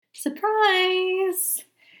Surprise!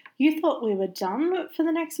 You thought we were done for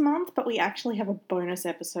the next month, but we actually have a bonus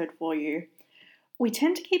episode for you. We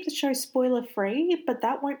tend to keep the show spoiler-free, but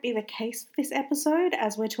that won't be the case for this episode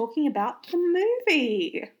as we're talking about the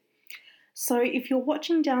movie. So if you're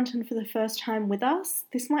watching Downton for the first time with us,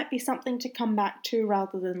 this might be something to come back to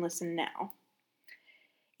rather than listen now.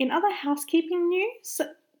 In other housekeeping news,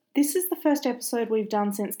 this is the first episode we've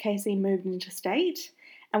done since Casey moved interstate,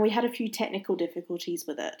 and we had a few technical difficulties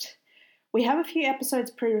with it. We have a few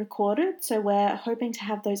episodes pre-recorded, so we're hoping to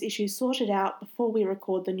have those issues sorted out before we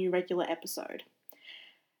record the new regular episode.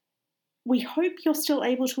 We hope you're still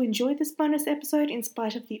able to enjoy this bonus episode in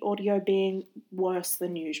spite of the audio being worse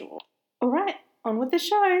than usual. Alright, on with the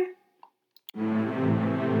show!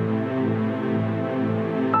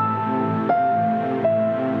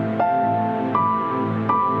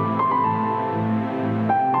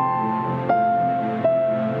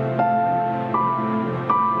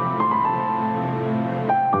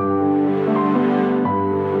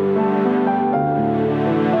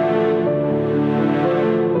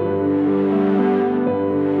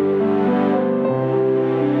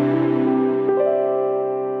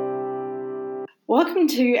 Welcome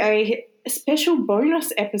to a special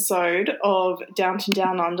bonus episode of Downton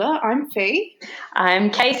Down Under. I'm Fee. I'm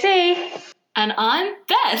Casey. And I'm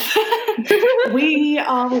Beth. We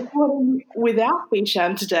are recording without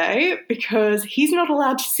Bishan today because he's not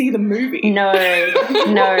allowed to see the movie. No,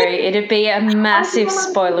 it'd be a massive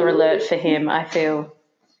spoiler alert for him, I feel.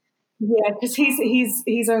 Yeah, because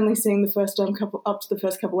he's only seen the first up to the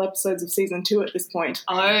first couple episodes of season 2 at this point.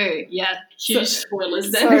 Oh, yeah, huge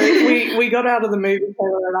spoilers then. So we got out of the movie,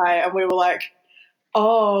 Taylor and I, and we were like,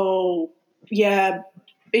 oh, yeah,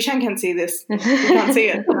 Bishan can't see this. We can't see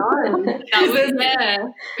it. No, that was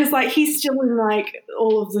there. Because, like, he's still in, like,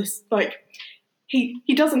 all of this, like,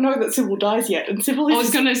 he doesn't know that Sybil dies yet, and Sybil is... I was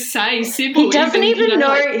going to say, Sybil... He doesn't even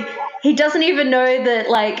know... He doesn't even know that,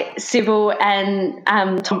 like, Sybil and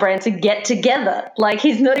Tom Branson get together. Like,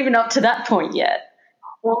 he's not even up to that point yet.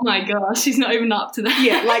 Oh, my gosh, he's not even up to that.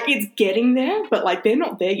 Yeah, like, it's getting there, but, like, they're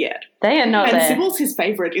not there yet. They are not there. And Sybil's his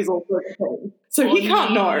favourite is also the thing. So he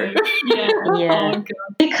can't know. Yeah. Yeah.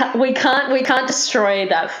 Oh, We can't destroy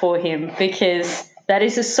that for him because that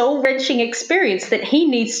is a soul-wrenching experience that he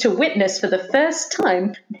needs to witness for the first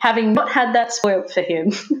time, having not had that spoiled for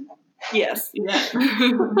him. Yes. Yeah.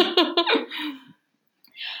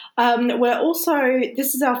 We're also,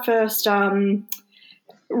 this is our first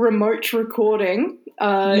remote recording.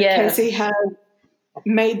 Yes. Casey has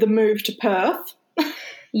made the move to Perth.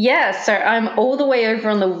 Yeah, so I'm all the way over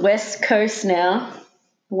on the West Coast now.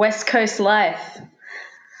 West Coast life.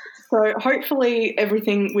 So hopefully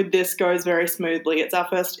everything with this goes very smoothly. It's our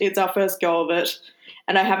first go of it,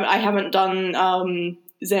 and I haven't done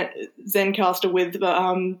Zencaster with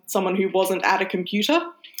someone who wasn't at a computer,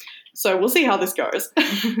 so we'll see how this goes.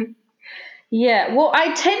 Yeah, well,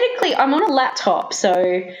 I'm on a laptop,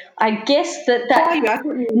 so I guess that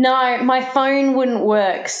no, my phone wouldn't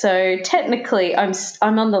work. So technically, I'm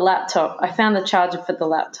on the laptop. I found the charger for the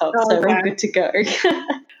laptop, so okay. we're good to go.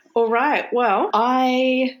 All right. Well,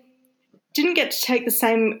 I didn't get to take the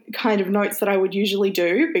same kind of notes that I would usually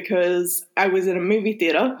do because I was in a movie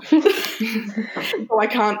theatre, so I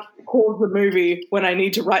can't pause the movie when I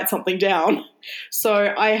need to write something down.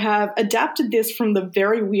 So I have adapted this from the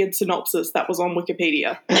very weird synopsis that was on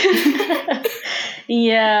Wikipedia.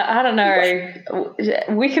 Yeah, I don't know.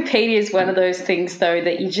 Wikipedia is one of those things, though,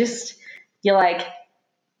 that you're like,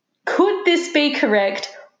 could this be correct?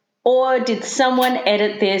 Or did someone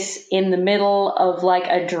edit this in the middle of, like,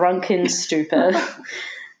 a drunken stupor?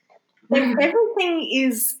 Everything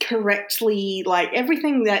is correctly, like,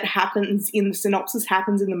 everything that happens in the synopsis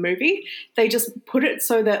happens in the movie. They just put it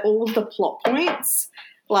so that all of the plot points,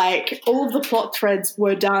 like, all of the plot threads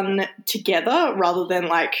were done together rather than,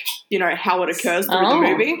 like, you know, how it occurs through the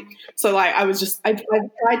movie. So, like, I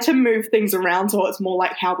tried to move things around so it's more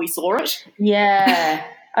like how we saw it. Yeah.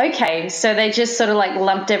 Okay, so they just sort of, like,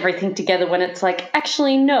 lumped everything together when it's like,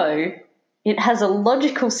 actually, no, it has a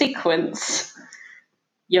logical sequence.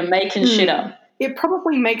 You're making shit up. It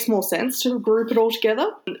probably makes more sense to group it all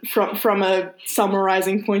together from a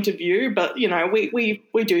summarising point of view, but, you know, we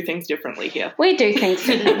do things differently here. We do things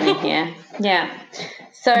differently here, yeah.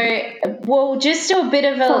 So we'll just do a bit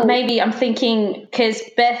of maybe I'm thinking, because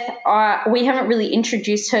Beth, we haven't really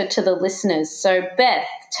introduced her to the listeners. So, Beth,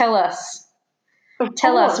 tell us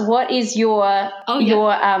what is your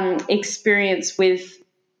experience with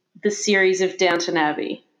the series of Downton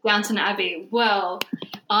Abbey? Downton Abbey. Well,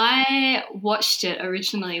 I watched it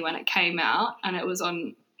originally when it came out and it was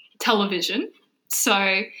on television.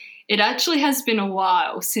 So it actually has been a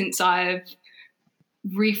while since I've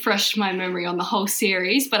refreshed my memory on the whole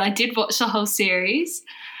series, but I did watch the whole series.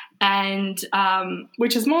 And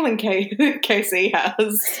which is more than Casey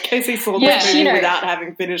has. Casey saw Yeah, this movie you know- without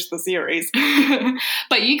having finished the series.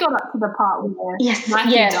 but you got up to the part where Yes,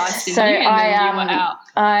 Matthew yes. dies, didn't So you? And then you were out.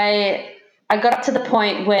 I got up to the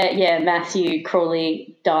point where, Matthew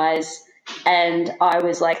Crawley dies, and I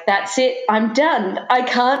was like, that's it, I'm done. I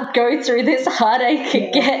can't go through this heartache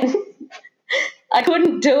again. I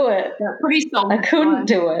couldn't do it. Yeah, pretty solid. I couldn't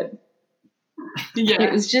do it. Yeah.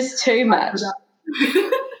 It was just too much.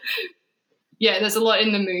 Yeah, there's a lot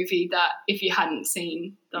in the movie that if you hadn't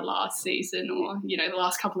seen the last season or, the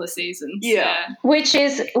last couple of seasons. Yeah. Which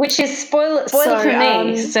is spoiler So, for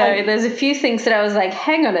me. So I- there's a few things that I was like,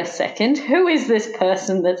 hang on a second, who is this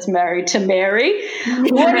person that's married to Mary?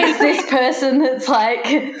 What is this person that's like,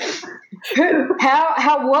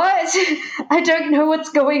 how what? I don't know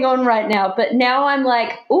what's going on right now. But now I'm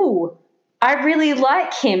like, ooh, I really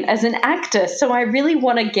like him as an actor, so I really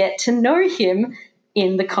want to get to know him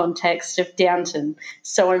in the context of Downton.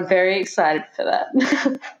 So I'm very excited for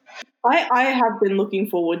that. I have been looking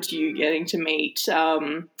forward to you getting to meet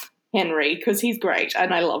Henry because he's great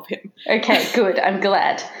and I love him. Okay, good. I'm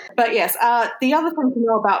glad. But yes, the other thing to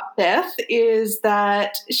know about Beth is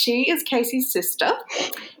that she is Casey's sister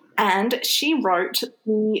and she wrote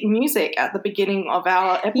the music at the beginning of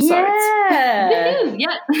our episodes. Yeah.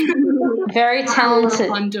 Yeah. Very I had a lot of talented.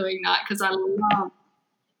 fun doing that because I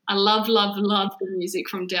love the music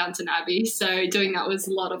from Downton Abbey. So doing that was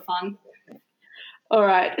a lot of fun. All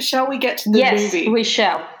right, shall we get to the Yes, movie? we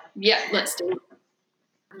shall. Yeah, let's do it.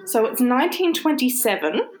 So it's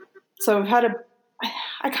 1927. So we've had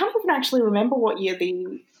I can't even actually remember what year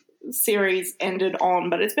the series ended on,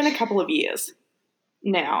 but it's been a couple of years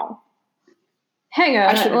now. Hang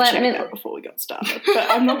I should on. have Let checked me. that before we got started. But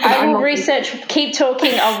I'm not. I I'm will not- research. Keep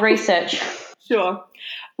talking. I'll research. Sure.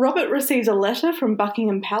 Robert receives a letter from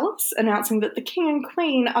Buckingham Palace announcing that the King and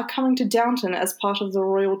Queen are coming to Downton as part of the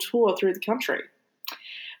royal tour through the country.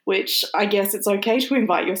 Which I guess it's okay to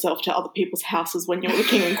invite yourself to other people's houses when you're the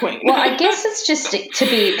King and Queen. Well, I guess it's just to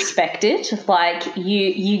be expected. Like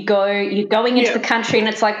you're going into Yeah. the country, and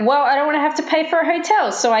it's like, well, I don't want to have to pay for a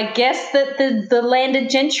hotel, so I guess that the landed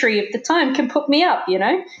gentry of the time can put me up.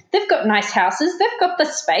 They've got nice houses, they've got the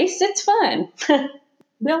space, it's fine.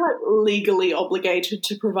 They're like legally obligated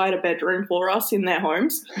to provide a bedroom for us in their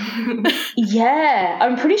homes. Yeah,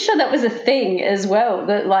 I'm pretty sure that was a thing as well.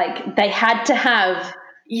 That like they had to have.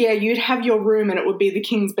 Yeah, you'd have your room and it would be the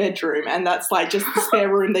King's bedroom, and that's like just the spare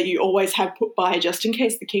room that you always have put by just in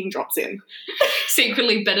case the King drops in.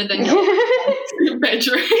 Secretly better than your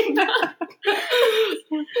bedroom.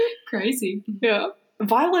 Crazy. Yeah.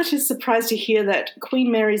 Violet is surprised to hear that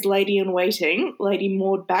Queen Mary's lady-in-waiting, Lady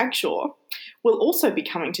Maud Bagshaw, will also be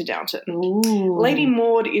coming to Downton. Ooh. Lady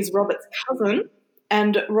Maud is Robert's cousin,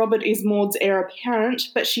 and Robert is Maud's heir apparent,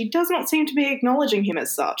 but she does not seem to be acknowledging him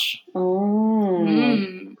as such. Oh.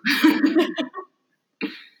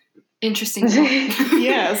 Interesting point.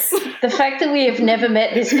 Yes. The fact that we have never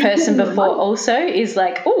met this person before also is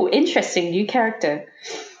like, oh, interesting, new character.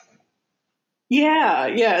 Yeah,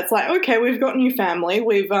 it's like, okay, we've got new family.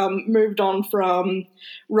 We've moved on from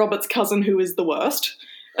Robert's cousin, who is the worst.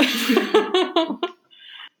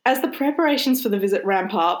 As the preparations for the visit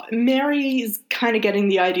ramp up, Mary's kind of getting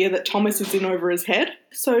the idea that Thomas is in over his head.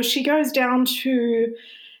 So she goes down to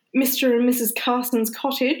Mr. and Mrs. Carson's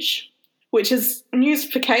cottage, which is news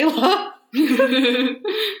for Kayla.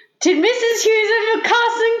 Did Mrs. Hughes and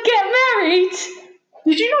Carson get married?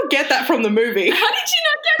 Did you not get that from the movie? How did you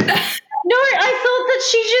not get that? No, I thought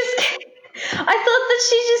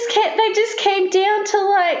that they just came down to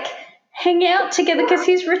like hang out together because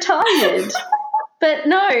he's retired. But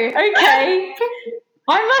no, okay.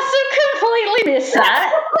 I must have completely missed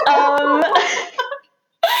that. Oh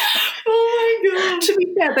my god. To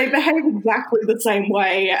be fair, they behave exactly the same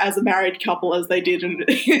way as a married couple as they did in But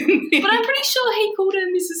I'm pretty sure he called her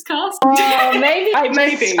Mrs. Carson. Oh, maybe.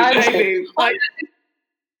 Maybe. Like,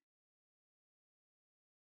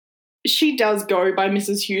 she does go by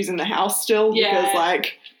Mrs. Hughes in the house still Yeah. because,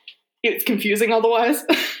 like, it's confusing otherwise.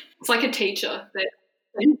 It's like a teacher.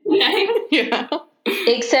 Yeah.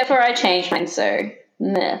 Except for I changed mine, so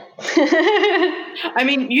meh. I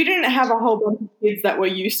mean, you didn't have a whole bunch of kids that were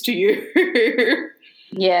used to you.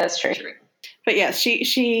 Yeah, that's true. But yeah,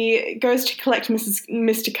 she goes to collect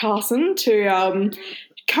Mr. Carson to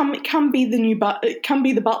come be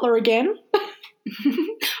the butler again.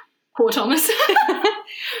 Poor Thomas.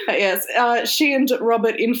 Yes, she and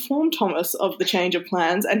Robert inform Thomas of the change of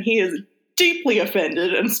plans, and he is deeply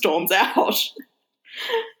offended and storms out.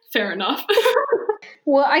 Fair enough.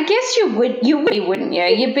 Well, I guess you would, wouldn't you?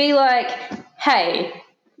 You'd be like, hey,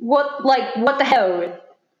 what the hell?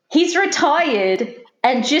 He's retired,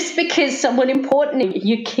 and just because someone important,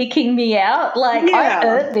 you're kicking me out? Like, I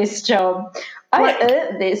earned this job. I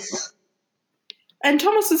earned this. And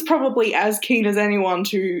Thomas is probably as keen as anyone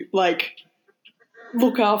to, like,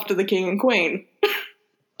 look after the king and queen.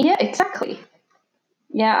 Yeah, exactly.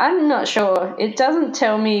 Yeah, I'm not sure. It doesn't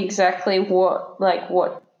tell me exactly what.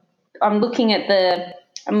 I'm looking at the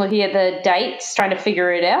dates, trying to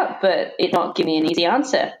figure it out, but it not give me an easy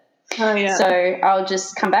answer. Oh, yeah. So I'll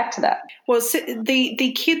just come back to that. Well,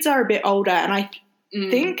 the kids are a bit older, and I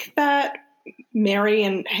think that Mary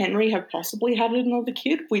and Henry have possibly had another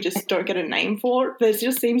kid. We just don't get a name for it. There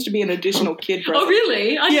just seems to be an additional kid present. Oh,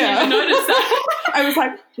 really? I didn't even notice that. I was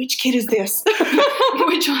like, which kid is this?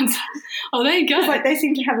 Which one's? Oh, there you go. It's like they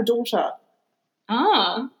seem to have a daughter.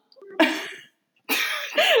 Ah.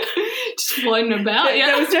 Just floating about.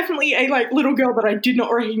 There was definitely a little girl that I did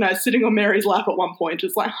not recognize sitting on Mary's lap at one point.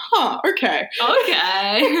 It's like, okay.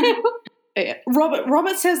 Okay. Yeah.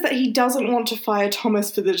 Robert says that he doesn't want to fire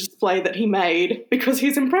Thomas for the display that he made because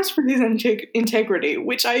he's impressed with his integrity,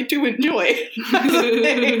 which I do enjoy.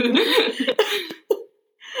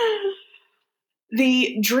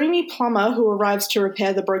 The dreamy plumber who arrives to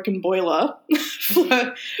repair the broken boiler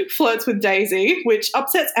flirts with Daisy, which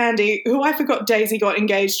upsets Andy, who I forgot Daisy got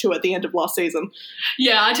engaged to at the end of last season.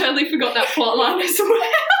 Yeah, I totally forgot that plot line as well.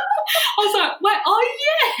 I was like, wait, oh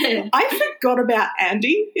yeah. I forgot about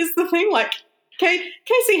Andy is the thing. Like,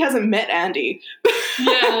 Casey hasn't met Andy.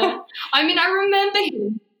 Yeah. I mean, I remember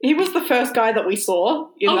him. He was the first guy that we saw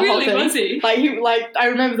in the whole thing. Was he? I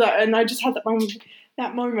remember that, and I just had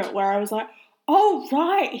that moment where I was like, oh,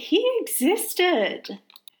 right, he existed.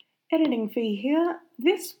 Editing fee here.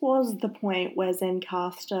 This was the point where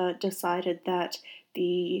Zencastr decided that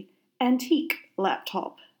the antique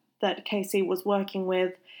laptop that Casey was working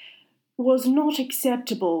with was not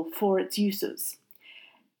acceptable for its uses.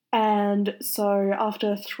 And so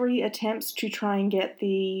after 3 attempts to try and get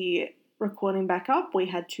the recording back up, we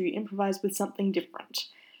had to improvise with something different.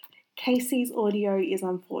 Casey's audio is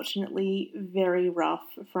unfortunately very rough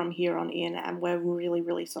from here on in, and we're really,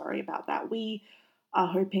 really sorry about that. We are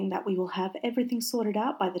hoping that we will have everything sorted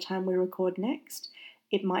out by the time we record next.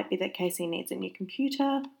 It might be that Casey needs a new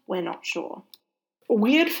computer. We're not sure.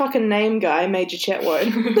 Weird fucking name guy, Major Chetwood.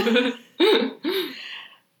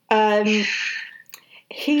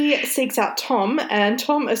 He seeks out Tom, and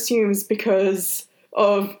Tom assumes because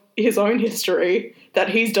of his own history that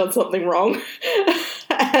he's done something wrong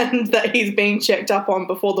and that he's being checked up on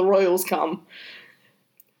before the royals come.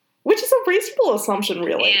 Which is a reasonable assumption,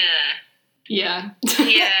 really. Yeah.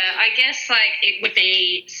 I guess, it would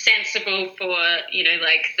be sensible for,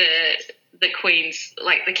 the Queen's,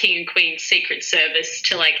 the King and Queen's Secret Service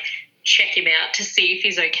to, check him out to see if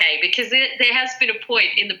he's okay, because there has been a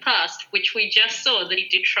point in the past, which we just saw, that he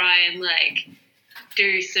did try and,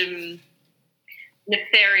 do some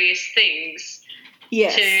nefarious things to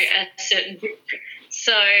a certain group.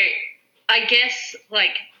 So I guess,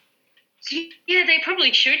 yeah, they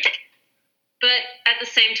probably should, but at the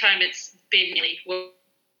same time it's been the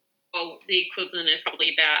equivalent of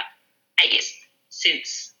probably about 8 years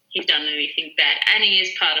since he's done anything bad, and he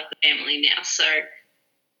is part of the family now, so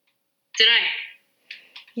dunno.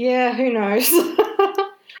 Yeah, who knows?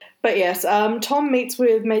 But yes, Tom meets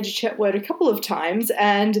with Major Chetwood a couple of times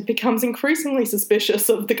and becomes increasingly suspicious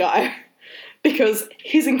of the guy because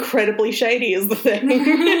he's incredibly shady is the thing.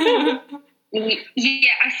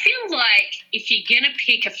 Yeah, I feel like if you're going to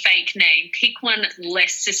pick a fake name, pick one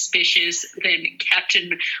less suspicious than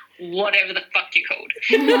Captain whatever the fuck you're called.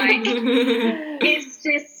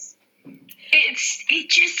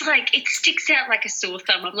 It sticks out like a sore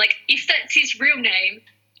thumb. I'm like, if that's his real name,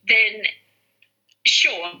 then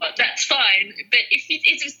sure, that's fine. But if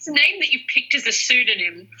it's a name that you've picked as a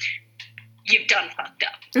pseudonym, you've done fucked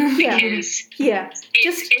up. Because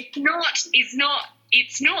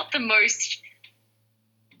it's not the most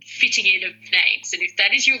fitting in of names. And if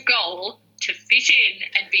that is your goal, to fit in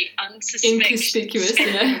and be inconspicuous,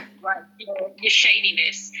 yeah. Your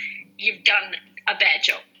shadiness, you've done a bad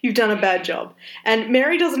job. You've done a bad job. And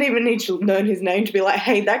Mary doesn't even need to learn his name to be like,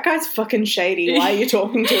 hey, that guy's fucking shady. Why are you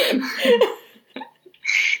talking to him?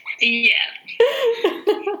 Yeah.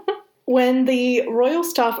 When the royal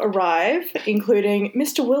staff arrive, including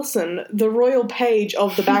Mr. Wilson, the royal page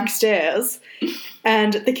of the back stairs,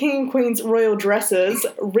 and the King and Queen's royal dressers,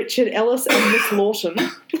 Richard Ellis and Miss Lawton,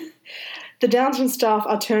 the Downton staff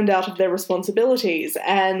are turned out of their responsibilities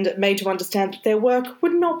and made to understand that their work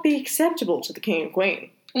would not be acceptable to the King and Queen.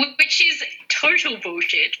 Which is total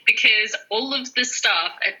bullshit because all of the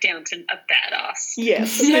staff at Downton are badass.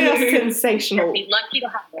 Yes, they are sensational. You'd be lucky to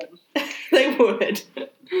have them. They would.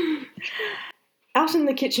 Out in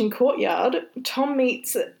the kitchen courtyard, Tom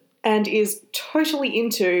meets and is totally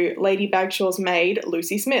into Lady Bagshaw's maid,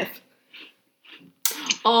 Lucy Smith.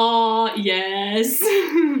 Oh, yes.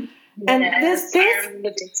 And Yes,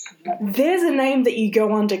 there's a name that you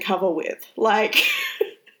go undercover with. Like,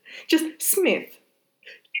 just Smith.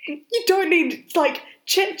 You don't need, like,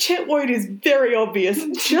 Chetwood is very obvious.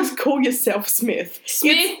 Just call yourself Smith.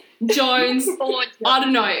 Smith, Jones, I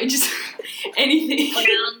don't know, just anything.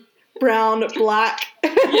 Brown, black.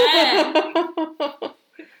 Yeah.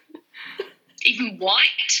 Even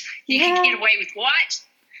white. You can get away with white.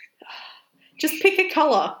 Just pick a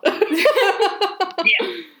colour. Yeah.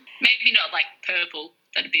 Maybe not like purple.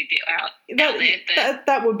 That'd be a bit out there. But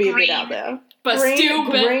that would be green. a bit out there. But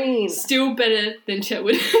Green. still better than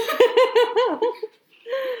Chetwood.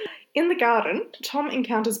 In the garden, Tom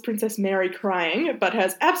encounters Princess Mary crying, but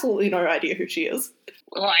has absolutely no idea who she is.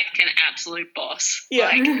 like an absolute boss. Yeah.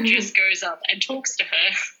 Like, just goes up and talks to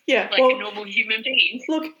her Yeah, like a normal human being.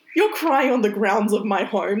 Look, you're crying on the grounds of my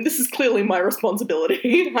home. This is clearly my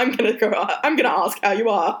responsibility. I'm gonna ask how you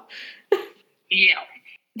are. Yeah.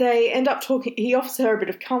 They end up talking, he offers her a bit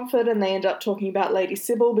of comfort, and they end up talking about Lady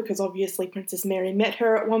Sybil, because obviously Princess Mary met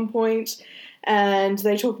her at one point, and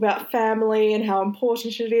they talk about family and how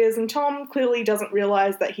important it is, and Tom clearly doesn't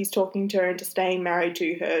realise that he's talking to her into staying married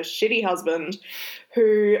to her shitty husband,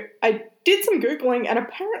 who I did some Googling, and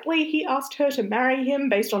apparently he asked her to marry him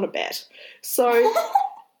based on a bet. So...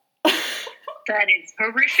 That is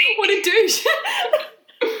horrific. What a douche.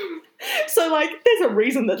 So, like, there's a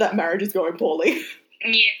reason that marriage is going poorly.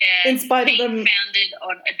 Yeah. In spite of being them... founded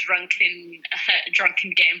on a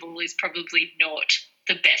drunken gamble is probably not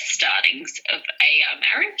the best startings of a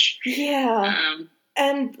marriage. Yeah.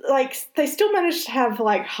 And, like, they still managed to have,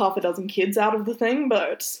 like, half a dozen kids out of the thing,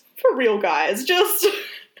 but for real, guys, just...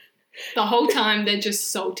 The whole time they're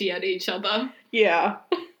just salty at each other. Yeah.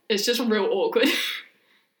 It's just real awkward.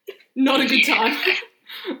 Not a good time.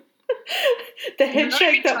 The head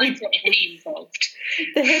shake that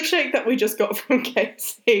we just got from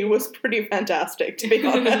Casey was pretty fantastic, to be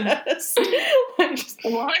honest.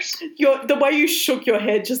 What? The way you shook your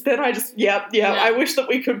head just then, yeah. I wish that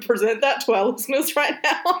we could present that to our listeners right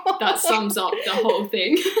now. That sums up the whole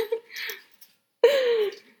thing.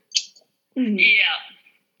 Yeah.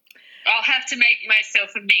 I'll have to make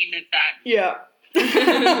myself a meme of that. Yeah.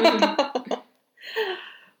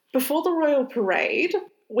 Before the royal parade,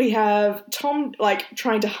 we have Tom, like,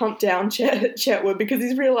 trying to hunt down Chetwood because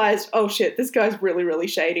he's realised, oh shit, this guy's really, really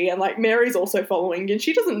shady, and, like, Mary's also following, and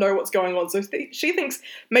she doesn't know what's going on, so she thinks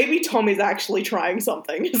maybe Tom is actually trying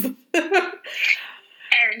something. And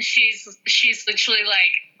she's literally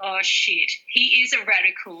like, oh shit, he is a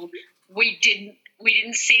radical. We didn't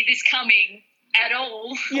see this coming at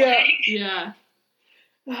all. Yeah. Like, Yeah.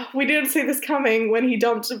 We didn't see this coming when he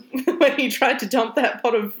tried to dump that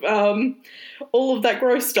pot of all of that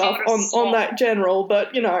gross stuff on that general,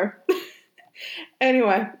 but you know.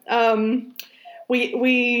 Anyway,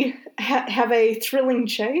 we have a thrilling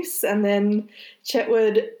chase, and then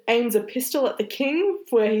Chetwood aims a pistol at the king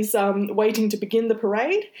where he's waiting to begin the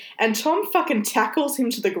parade, and Tom fucking tackles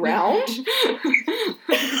him to the ground.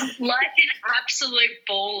 Like an absolute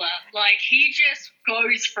baller. Like, he just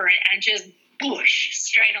goes for it and just bush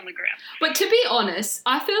straight on the ground. But to be honest,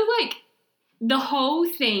 I feel like the whole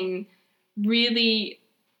thing really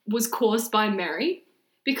was caused by Mary,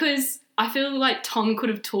 because I feel like Tom could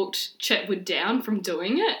have talked Chetwood down from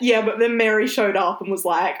doing it. Yeah, but then Mary showed up and was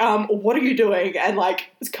like, what are you doing? And,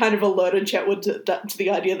 like, kind of alerted Chetwood to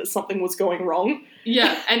the idea that something was going wrong.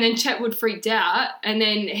 Yeah, and then Chetwood freaked out, and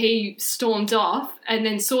then he stormed off and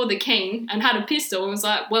then saw the king and had a pistol and was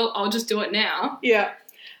like, well, I'll just do it now. Yeah.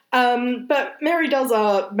 But Mary does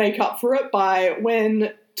make up for it by,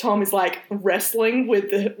 when Tom is, like, wrestling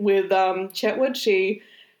with Chetwood, she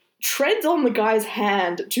treads on the guy's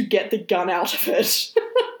hand to get the gun out of it.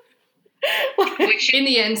 Which, in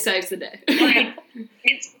the end, saves the day. like,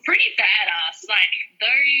 it's pretty badass. Like,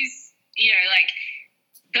 those,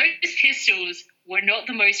 those pistols were not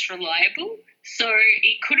the most reliable, so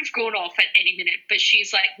it could have gone off at any minute, but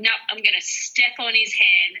she's like, no, I'm going to step on his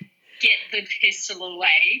hand, get the pistol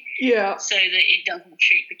away, yeah, so that it doesn't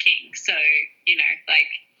shoot the king. So, like,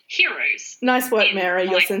 heroes. Nice work, Mary.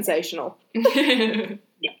 You're sensational.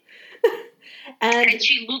 And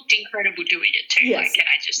she looked incredible doing it too, yes. like, can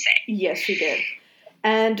I just say? Yes, she did.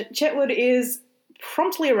 And Chetwood is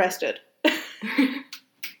promptly arrested.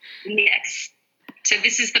 Yes. So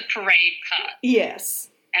this is the parade part. Yes.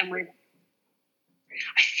 And we're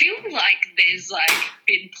I feel like there's like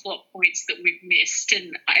been plot points that we've missed,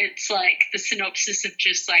 and it's like the synopsis have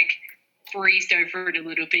just like breezed over it a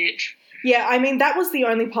little bit. Yeah, I mean, that was the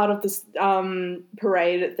only part of this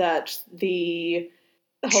parade that the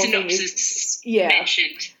whole synopsis thing is,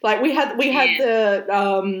 mentioned. Like we had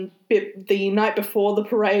the bit the night before the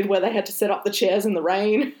parade where they had to set up the chairs in the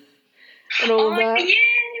rain and all of that. Yeah,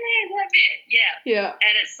 that bit. Yeah.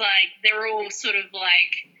 And it's like they're all sort of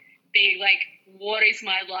like being like, what is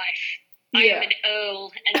my life? I am an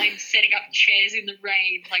earl and I'm setting up chairs in the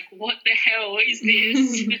rain. Like, what the hell is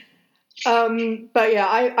this? But yeah,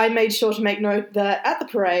 I made sure to make note that at the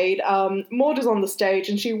parade, Maud is on the stage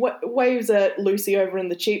and she waves at Lucy over in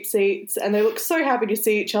the cheap seats, and they look so happy to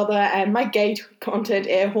see each other, and my gay content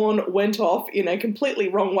air horn went off in a completely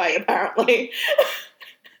wrong way, apparently.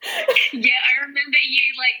 Yeah, I remember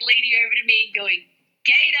you like leaning over to me and going,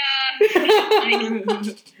 Gator!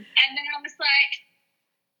 And then I was like,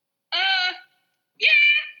 yeah,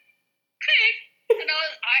 okay. And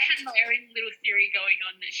I had my own little theory going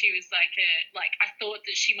on that she was like I thought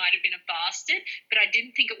that she might have been a bastard, but I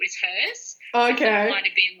didn't think it was hers. Okay. I thought it might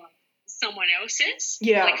have been like someone else's.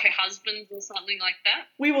 Yeah. Like her husband's or something like that.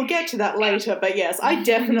 We will get to that later, but yes, I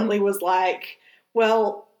definitely was like,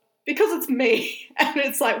 well, because it's me, and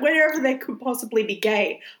it's like, wherever there could possibly be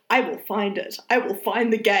gay, I will find it. I will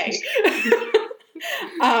find the gay.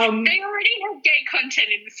 They already have gay content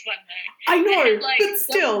in this one, though. I know, like, but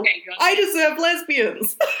still, I deserve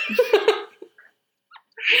lesbians.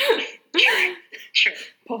 True.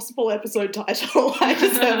 Possible episode title, I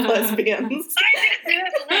deserve lesbians. I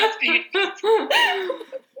deserve lesbians.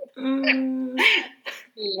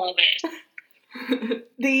 Love it.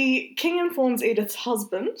 The king informs Edith's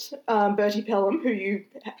husband, Bertie Pelham,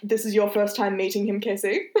 this is your first time meeting him,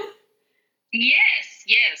 Casey. Yes.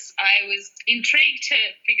 I was intrigued to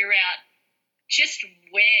figure out just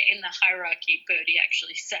where in the hierarchy Bertie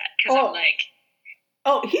actually sat, because I'm like...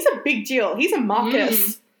 Oh, he's a big deal. He's a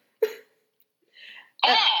Marcus.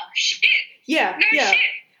 Oh, shit. Yeah, no yeah. Shit.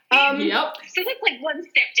 Yep. So that's like one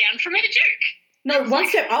step down from a duke. No, that's one like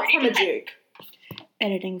step up from a bad. duke.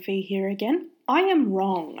 Editing fee here again. I am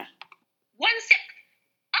wrong. One step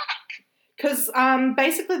up. Because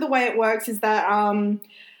basically the way it works is that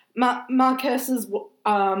Marquesses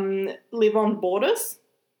live on borders.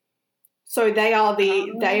 So they are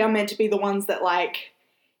meant to be the ones that, like,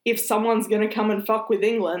 if someone's going to come and fuck with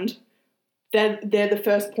England, they're the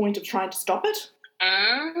first point of trying to stop it.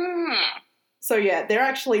 So yeah, they're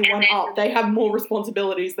actually one up. They have more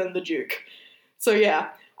responsibilities than the Duke. So yeah.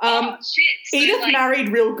 Shit. So, Edith married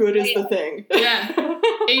real good is the thing. Yeah.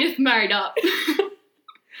 Edith married up.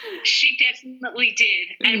 She definitely did,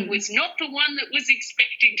 and was not the one that was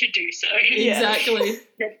expecting to do so. Exactly.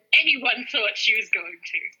 That anyone thought she was going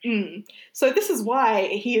to. So this is why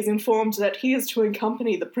he is informed that he is to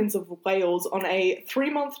accompany the Prince of Wales on a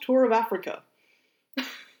 3-month tour of Africa.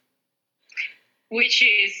 Which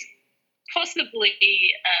is possibly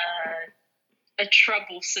a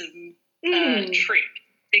troublesome trip,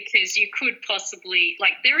 because you could possibly,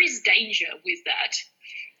 like, there is danger with that.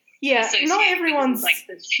 Yeah, not everyone's... Like,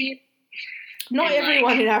 the ship. Not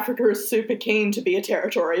everyone in Africa is super keen to be a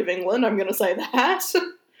territory of England, I'm going to say that.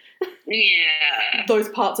 Yeah. Those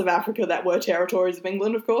parts of Africa that were territories of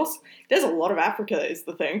England, of course. There's a lot of Africa, is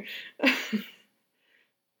the thing.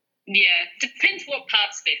 Yeah, depends what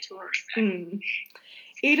parts they're touring.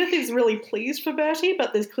 Edith is really pleased for Bertie,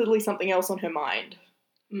 but there's clearly something else on her mind.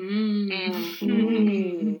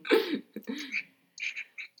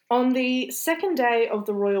 On the second day of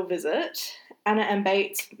the royal visit, Anna and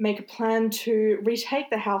Bates make a plan to retake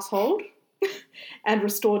the household and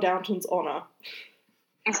restore Downton's honour.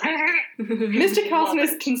 Mr. Carson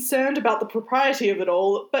is concerned about the propriety of it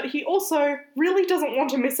all, but he also really doesn't want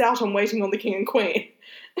to miss out on waiting on the king and queen.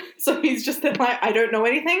 So he's just like, I don't know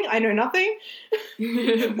anything, I know nothing.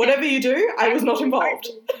 Whatever you do, I was not involved.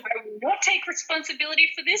 I will not take responsibility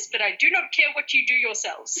for this, but I do not care what you do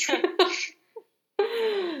yourselves.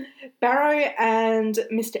 Barrow and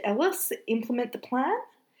Mr. Ellis implement the plan.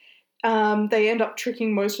 They end up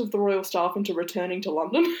tricking most of the royal staff into returning to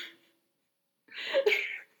London.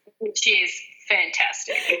 Which is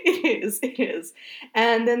fantastic. It is.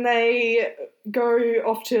 And then they go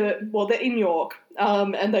off to, well, they're in York,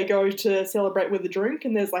 and they go to celebrate with a drink,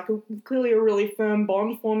 and there's like clearly a really firm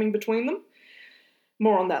bond forming between them.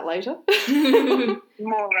 More on that later.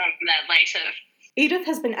 Edith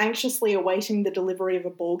has been anxiously awaiting the delivery of a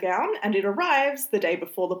ball gown, and it arrives the day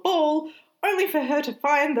before the ball, only for her to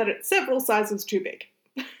find that it's several sizes too big.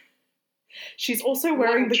 She's also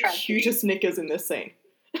wearing the cutest knickers in this scene.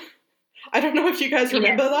 I don't know if you guys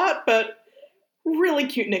remember that, but Really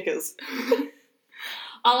cute knickers.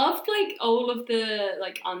 I loved like all of the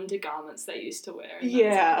like undergarments they used to wear.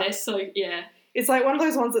 Yeah. They're so It's like one of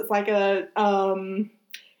those ones that's like a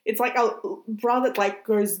it's like a bra that like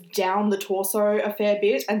goes down the torso a fair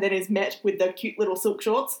bit and then is met with the cute little silk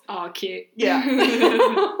shorts. Oh, cute. Yeah.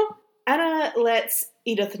 Anna lets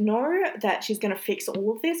Edith know that she's going to fix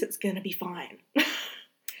all of this. It's going to be fine.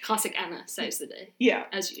 Classic Anna saves the day. Yeah.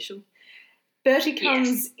 As usual. Bertie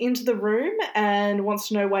comes into the room and wants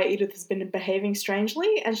to know why Edith has been behaving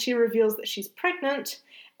strangely, and she reveals that she's pregnant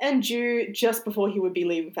and due just before he would be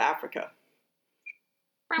leaving for Africa.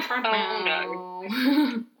 Oh,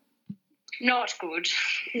 no. Not good.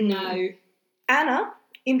 No. Anna,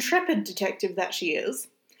 intrepid detective that she is,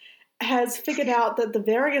 has figured out that the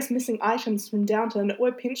various missing items from Downton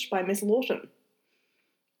were pinched by Miss Lawton.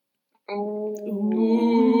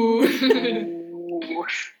 Ooh.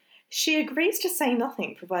 She agrees to say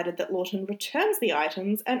nothing, provided that Lawton returns the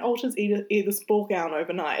items and alters Edith's ball gown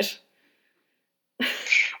overnight.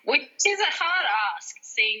 Which is a hard ask,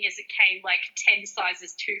 seeing as it came like 10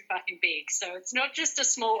 sizes too fucking big. So it's not just a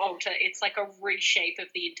small alter, it's like a reshape of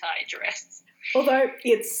the entire dress. Although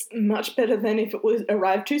it's much better than if it was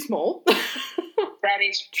arrived too small. That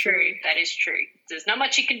is true. That is true. There's not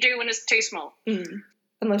much you can do when it's too small. Mm.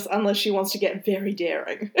 Unless she wants to get very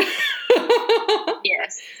daring.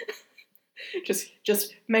 Yes. Just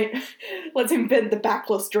let's invent the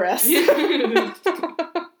backless dress. Yeah.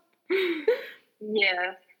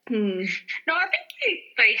 Hmm. No, I think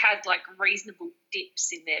they had like reasonable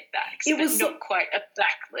dips in their backs, It but was not quite a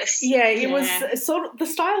backless. Yeah, it was sort of, the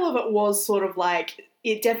style of it was sort of like,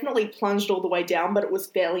 it definitely plunged all the way down, but it was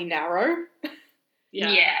fairly narrow.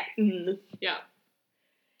 Yeah. Mm. Yeah.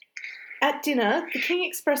 At dinner, the king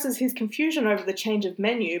expresses his confusion over the change of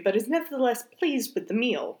menu, but is nevertheless pleased with the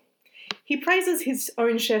meal. He praises his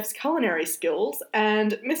own chef's culinary skills,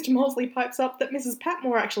 and Mr. Mosley pipes up that Mrs.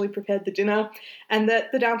 Patmore actually prepared the dinner and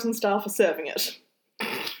that the Downton staff are serving it.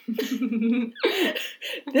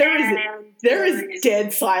 There is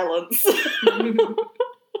dead silence.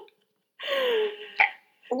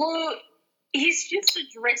 Well, he's just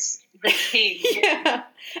addressed the king. Yeah.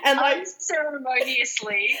 And like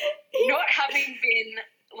unceremoniously, not having been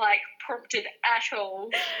like prompted at all.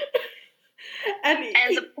 And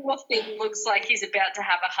the poor thing looks like he's about to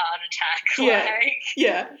have a heart attack. Yeah.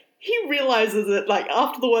 Yeah. He realises it, like,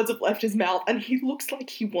 after the words have left his mouth, and he looks like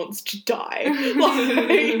he wants to die. Like,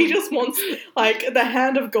 he just wants, like, the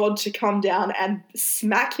hand of God to come down and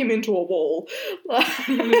smack him into a wall.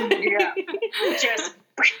 Yeah. Just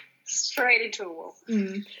straight into a wall.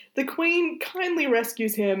 Mm. The Queen kindly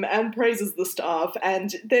rescues him and praises the staff,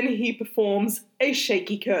 and then he performs a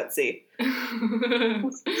shaky curtsy.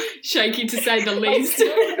 Shaky to say the least. A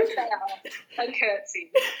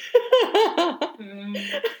curtsy.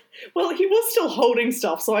 Well, he was still holding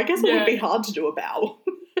stuff, so I guess it would be hard to do a bow.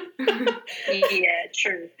 Yeah,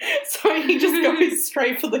 true. So he just goes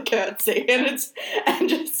straight for the curtsy, and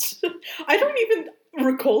I don't even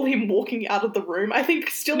recall him walking out of the room. I think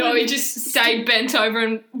he just stayed bent over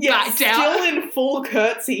and backed out. Still in full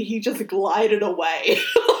curtsy, he just glided away.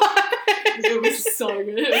 It was so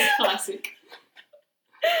good. It was classic.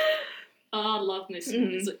 Oh, I love this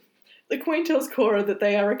music. The Queen tells Cora that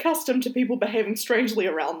they are accustomed to people behaving strangely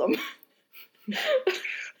around them.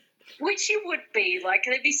 Which you would be. Like,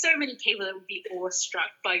 there'd be so many people that would be awestruck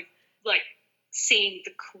by, like, seeing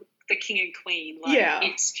the King and Queen. Like,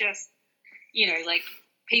 it's just, like,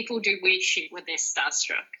 people do weird shit when they're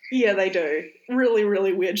starstruck. Yeah, they do. Really,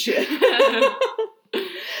 really weird shit.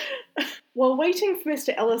 While waiting for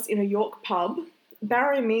Mr. Ellis in a York pub,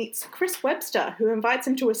 Barrow meets Chris Webster, who invites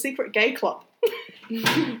him to a secret gay club.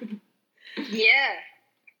 Yeah.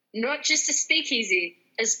 Not just a speakeasy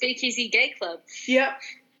gay club. Yep.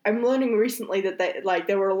 I'm learning recently that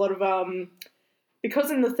there were a lot of, because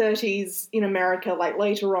in the 30s in America, like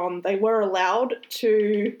later on, they were allowed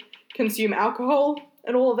to consume alcohol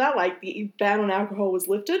and all of that, like the ban on alcohol was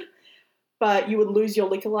lifted, but you would lose your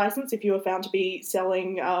liquor license if you were found to be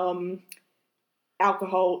selling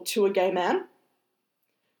alcohol to a gay man.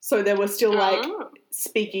 So there were still like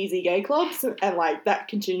speakeasy gay clubs, and like that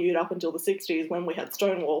continued up until the 60s when we had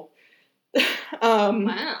Stonewall.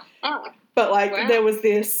 Wow. But like there was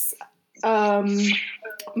this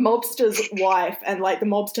mobster's wife, and like the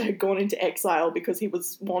mobster had gone into exile because he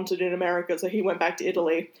was wanted in America, so he went back to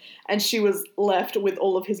Italy, and she was left with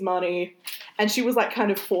all of his money, and she was like kind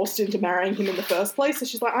of forced into marrying him in the first place. So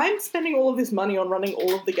she's like, I'm spending all of this money on running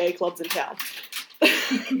all of the gay clubs in town.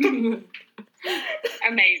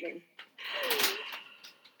 Amazing.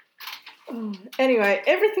 Anyway,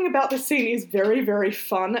 everything about this scene is very, very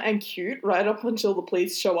fun and cute right up until the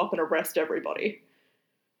police show up and arrest everybody.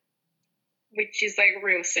 Which is, like,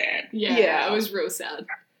 real sad. Yeah, it was real sad.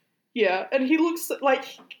 Yeah, and he looks like...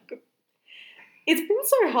 It's been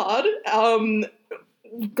so hard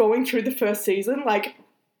going through the first season. Like,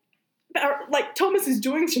 Thomas is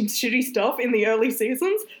doing some shitty stuff in the early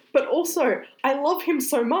seasons, but also, I love him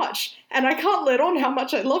so much, and I can't let on how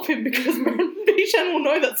much I love him because Bishan will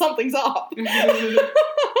know that something's up.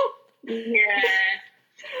 Yeah.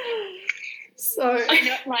 So... I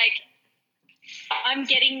know, like... I'm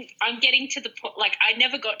getting to the point, like, I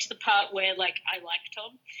never got to the part where, like, I like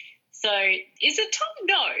Tom. So, is it Tom?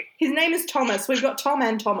 No. His name is Thomas. We've got Tom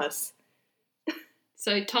and Thomas.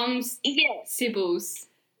 So Tom's Sybil's,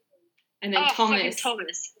 and then Thomas.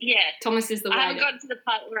 Yeah. Thomas is the I waiter. haven't gotten to the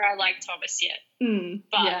part where I like Thomas yet.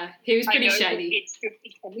 But yeah, he was pretty I know shady. that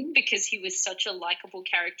it's coming because he was such a likable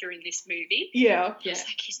character in this movie. Yeah. Yeah. It's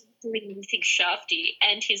like he's not doing anything shafty,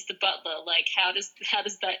 and he's the butler. Like, how does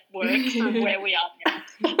that work from where we are now?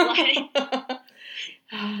 Like,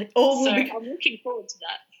 I'm looking forward to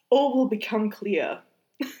that. All will become clear.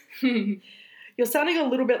 You're sounding a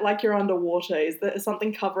little bit like you're underwater. Is there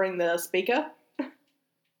something covering the speaker?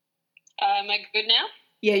 Am I good now?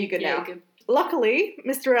 Yeah, you're good now. Good. Luckily,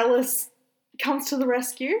 Mr. Ellis comes to the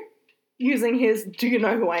rescue using his "Do you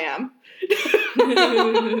know who I am?"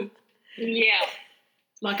 Yeah.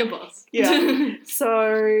 Like a boss. Yeah.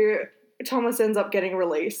 So Thomas ends up getting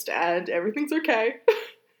released and everything's okay.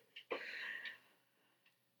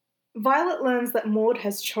 Violet learns that Maud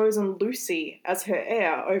has chosen Lucy as her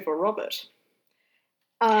heir over Robert.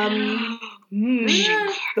 The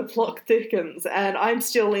plot thickens, and I'm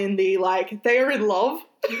still in the, like, they are in love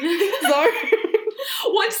zone.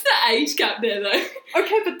 What's the age gap there, though?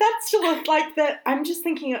 Okay, but that's still, like, that. I'm just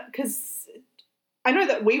thinking, because I know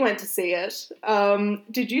that we went to see it.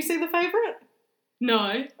 Did you see The Favourite?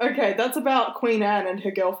 No. Okay, that's about Queen Anne and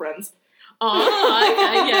her girlfriends. Oh,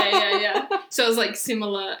 okay, yeah. So it was like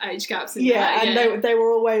similar age gaps. They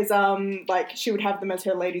were always like she would have them as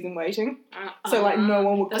her ladies in waiting. So like no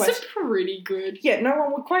one would question. That's pretty good. Yeah, no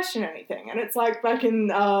one would question anything, and it's like back in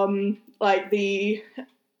like the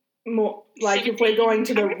more like if we're going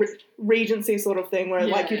to the Regency sort of thing where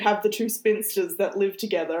like you'd have the two spinsters that live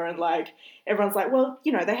together and like everyone's like, well,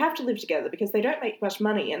 you know, they have to live together because they don't make much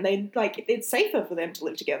money and they like it's safer for them to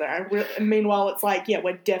live together. And meanwhile, it's like, yeah,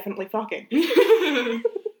 we're definitely fucking.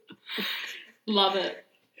 Love it.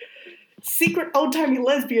 Secret old-timey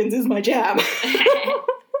lesbians is my jam.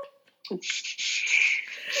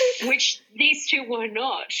 Which these two were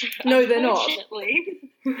not. No, they're not.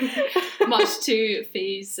 Much to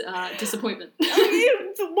Fee's disappointment.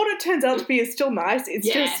 What it turns out to be is still nice. It's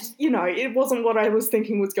just, you know, it wasn't what I was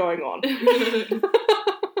thinking was going on.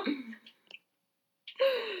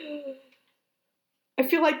 I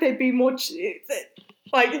feel like they'd be more...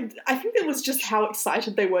 like, I think it was just how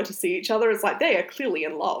excited they were to see each other. It's like, they are clearly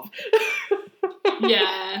in love.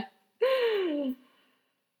 Yeah.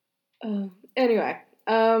 Anyway,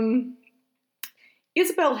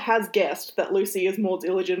 Isabel has guessed that Lucy is Maud's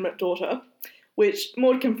illegitimate daughter, which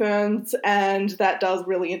Maud confirms, and that does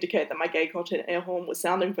really indicate that my gay content air horn was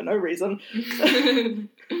sounding for no reason.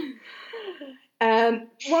 And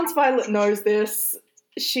once Violet knows this,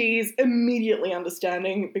 she's immediately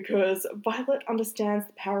understanding because Violet understands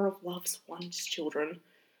the power of love's one's children.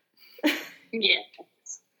 Yeah.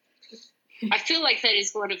 I feel like that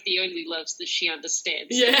is one of the only loves that she understands.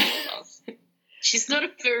 Yeah. She's not a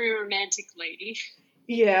very romantic lady.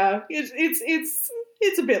 Yeah,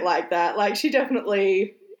 it's a bit like that. Like, she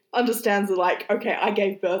definitely understands that, like, okay, I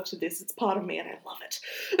gave birth to this. It's part of me and I love it.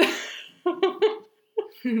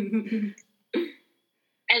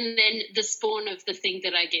 And then the spawn of the thing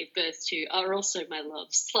that I gave birth to are also my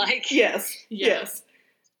loves. Like, yes.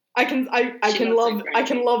 I can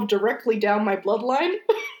love directly down my bloodline.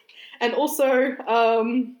 And also,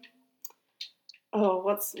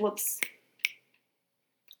 what's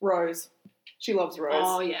Rose? She loves Rose.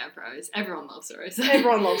 Oh yeah, Rose. Everyone loves Rose.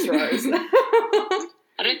 Everyone loves Rose.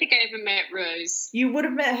 I don't think I ever met Rose. You would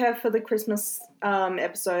have met her for the Christmas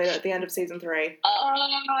episode at the end of season 3.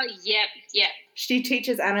 Oh, yep. She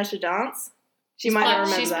teaches Anna to dance. She might not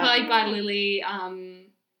remember she's that. played by Lily.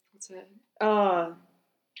 What's her? Oh,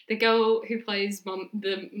 the girl who plays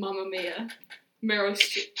the Mamma Mia, Meryl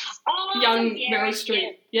Streep. Oh, Young yeah, Meryl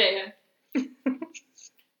Streep. Yeah.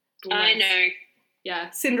 I know.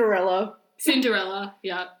 Yeah. Cinderella.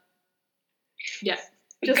 Yeah.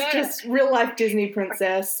 Just real life Disney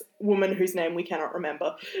princess woman whose name we cannot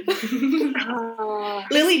remember.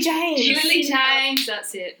 Lily James. Lily James,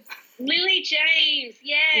 that's it. Lily James,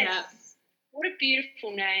 yes. Yeah. What a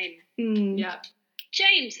beautiful name. Yeah.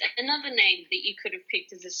 James, another name that you could have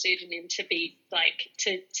picked as a pseudonym to be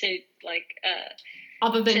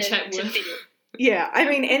Other than to Chetwood. fit it. Yeah, I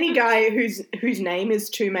mean, any guy whose name is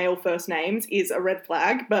two male first names is a red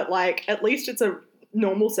flag, but, like, at least it's a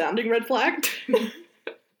normal-sounding red flag.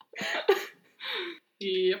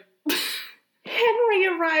 Yep. Henry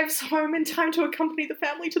arrives home in time to accompany the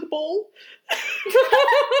family to the ball.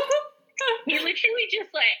 He literally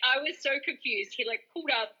just, like, I was so confused. He, like,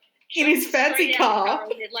 pulled up In his jumped fancy straight out the car.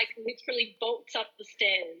 and then, like, literally bolts up the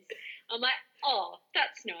stairs. I'm like, oh,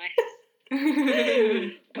 that's nice.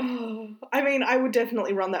 Oh, I mean, I would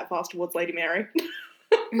definitely run that fast towards Lady Mary.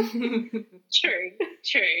 True.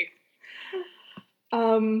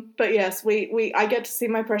 But yes, I get to see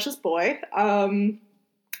my precious boy. I'm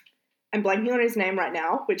blanking on his name right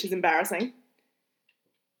now, which is embarrassing.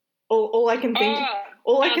 All I can think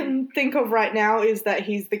can think of right now is that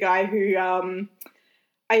he's the guy who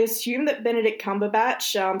I assume that Benedict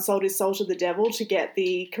Cumberbatch sold his soul to the devil to get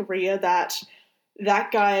the career that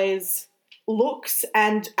guy's looks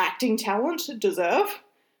and acting talent deserve.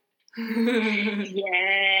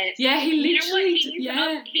 Yes. Yeah, he You know what?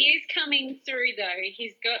 literally. He is coming through, though.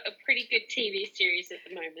 He's got a pretty good TV series at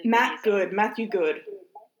the moment. Matthew Good.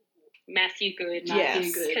 Matthew Good.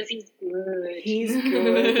 Yes. Because he's good. He's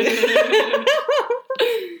good.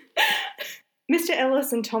 Mr.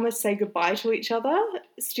 Ellis and Thomas say goodbye to each other,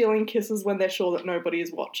 stealing kisses when they're sure that nobody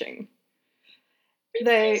is watching.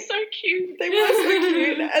 They're so cute. They were so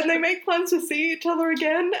cute, and they make plans to see each other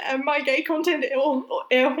again, and my gay content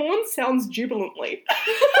air horn sounds jubilantly.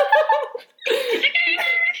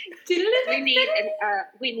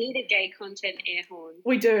 We need a gay content air horn.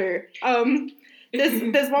 We do.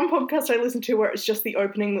 There's one podcast I listen to where it's just the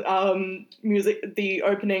opening music, the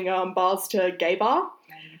opening bars to Gay Bar.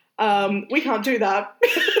 We can't do that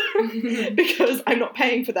because I'm not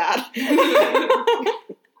paying for that.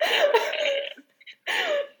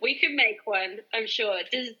 We can make one, I'm sure.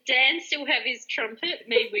 Does Dan still have his trumpet?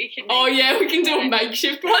 Maybe we can. We can do a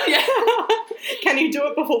makeshift one. Yeah. Can you do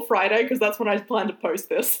it before Friday? Because that's when I plan to post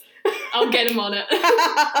this. I'll get him on it.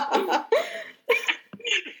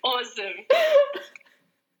 Awesome.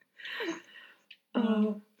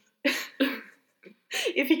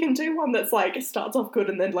 If you can do one that's like starts off good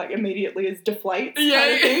and then like immediately is deflates kind Yeah.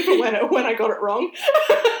 of thing for when I got it wrong.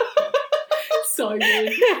 So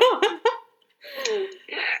good.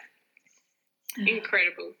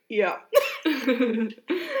 Incredible. Yeah.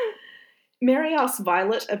 Mary asks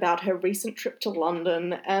Violet about her recent trip to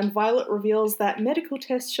London, and Violet reveals that medical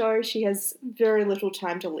tests show she has very little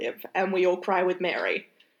time to live, and we all cry with Mary.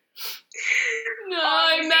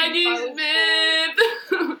 No, Maggie Smith.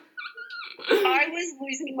 I was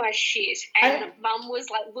losing my shit, and Mum was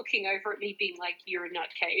like looking over at me, being like, "You're a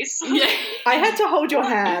nutcase." Yeah. I had to hold your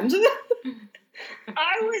hand.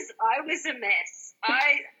 I was a mess.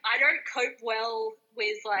 I don't cope well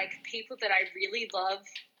with like people that I really love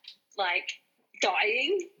like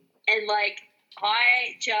dying, and like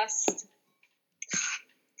I just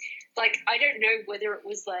like I don't know whether it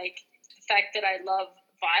was like the fact that I love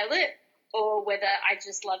Violet or whether I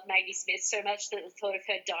just love Maggie Smith so much that the thought of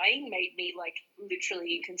her dying made me like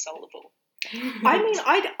literally inconsolable. I mean,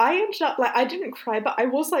 I ended up like I didn't cry, but I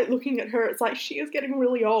was like looking at her. It's like she is getting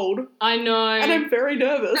really old, I know. and I'm very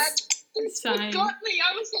nervous. That's Same. what got me.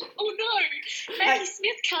 I was like, oh no, Maggie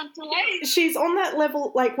Smith can't delay. She's on that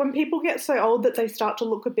level, like when people get so old that they start to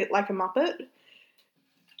look a bit like a Muppet.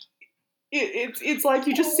 It's like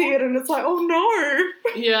you just see it and it's like, oh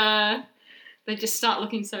no. Yeah. They just start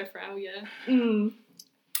looking so frail, yeah. Mm.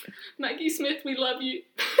 Maggie Smith, we love you.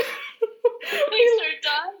 Please don't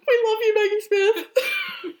die. We love you, Maggie Smith.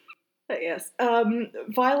 But yes,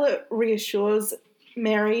 Violet reassures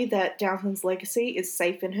Mary that Downton's legacy is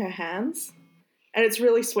safe in her hands. And it's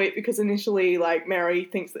really sweet because initially, like, Mary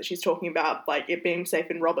thinks that she's talking about, like, it being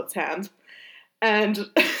safe in Robert's hands. And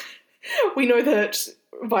we know that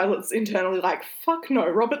Violet's internally like, fuck no,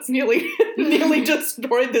 Robert's nearly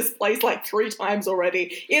destroyed this place like 3 times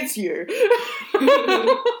already. It's you.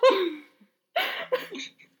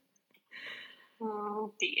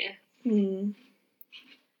 Oh dear.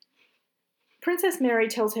 Princess Mary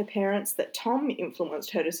tells her parents that Tom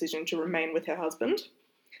influenced her decision to remain with her husband.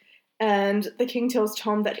 And the king tells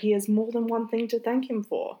Tom that he has more than one thing to thank him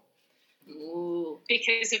for. Ooh.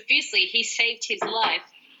 Because obviously he saved his life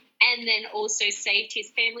and then also saved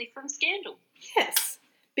his family from scandal. Yes,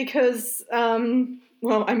 because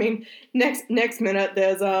well, I mean, next minute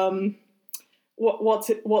there's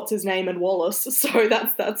what's his name and Wallace. So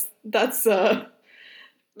that's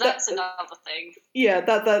That's another thing. yeah,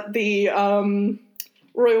 that the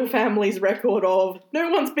royal family's record of no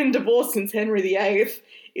one's been divorced since Henry VIII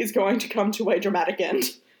is going to come to a dramatic end.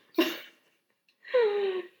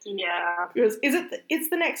 Yeah. Because it's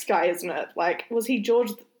the next guy, isn't it? Like, was he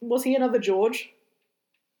another George?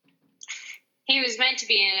 He was meant to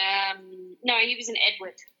be no, he was an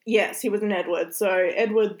Edward. Yes, he was an Edward. So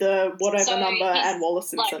Edward the whatever number and Wallace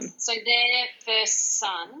Simpson. Like, so their first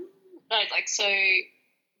son, so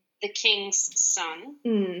the king's son.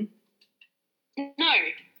 Mm. No,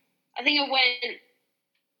 I think it went.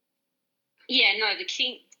 Yeah, no,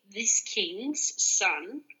 this king's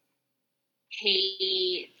son.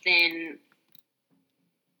 He then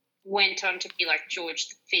went on to be like George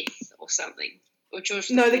V or something, or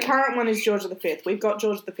George. No, the current one is George V. We've got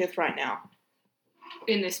George V right now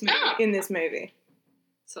In this movie. in this movie.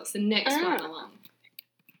 So it's the next one along.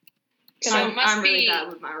 So it must I'm really be- bad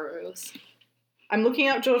with my royals. I'm looking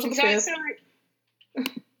up George V. So,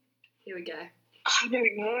 Here we go. I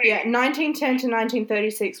don't know. Yeah, 1910 to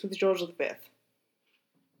 1936 with George V.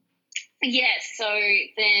 Yeah, so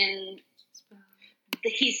then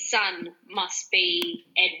his son must be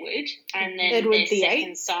Edward, and then Edward their the second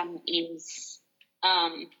Eighth? son is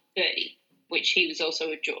Bertie, which he was also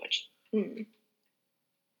a George. Mm.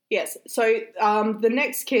 Yes, so the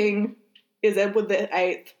next king is Edward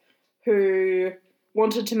VIII, who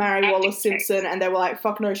wanted to marry Wallace Simpson, and they were like,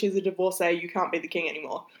 fuck no, she's a divorcee, you can't be the king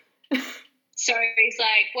anymore. So he's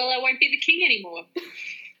like, well, I won't be the king anymore.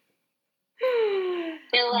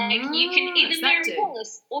 They're like, you can either it's that marry dude.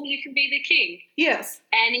 Wallace or you can be the king. Yes.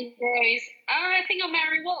 And he goes, I think I'll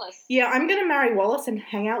marry Wallace. Yeah, I'm going to marry Wallace and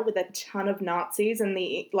hang out with a ton of Nazis, and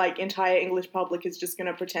the entire English public is just going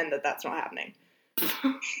to pretend that that's not happening.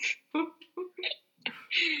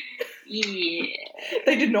 Yeah.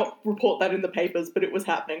 They did not report that in the papers, but it was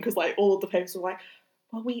happening because all of the papers were like,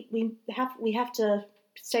 well, we have to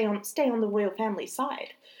stay on the royal family side.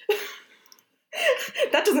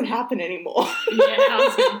 That doesn't happen anymore. Yeah,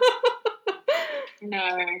 how's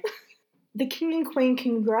No. The king and queen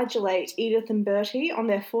congratulate Edith and Bertie on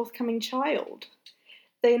their forthcoming child.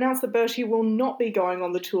 They announce that Bertie will not be going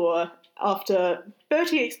on the tour after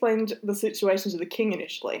Bertie explained the situation to the king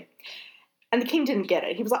initially. And the king didn't get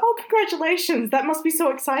it. He was like, oh, congratulations, that must be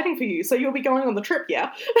so exciting for you. So you'll be going on the trip,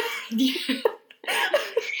 yeah? And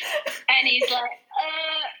he's like,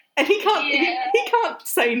 And he can't Yeah. he can't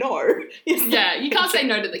say no. Yeah, you can't say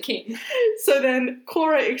no to the king. So then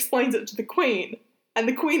Cora explains it to the queen, and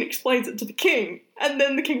the queen explains it to the king, and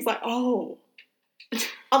then the king's like, oh,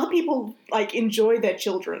 other people enjoy their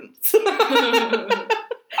children.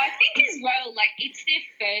 I think as well, it's their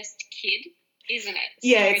first kid, isn't it?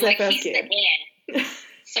 Yeah, so, it's their first he's kid. The heir.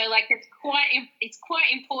 So it's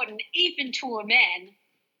quite important, even to a man,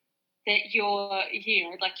 that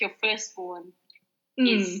your firstborn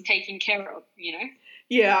is taken care of.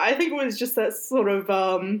 Yeah, I think it was just that sort of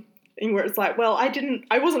thing where it's like, well,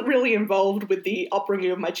 I wasn't really involved with the upbringing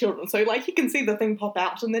of my children, so he can see the thing pop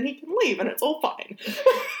out and then he can leave and it's all fine.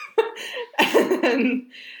 And then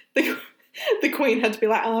the queen had to be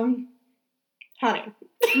like, honey.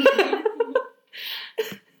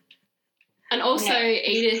 And also, No.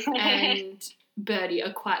 Edith and Bertie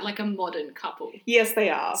are quite a modern couple. Yes, they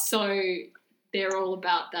are. So they're all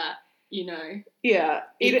about that, Yeah,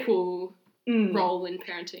 Edith, equal role in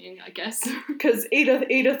parenting, I guess. because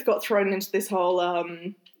Edith got thrown into this whole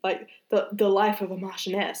the life of a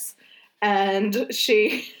marchioness, and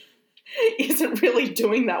she isn't really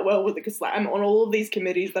doing that well with it because I'm on all of these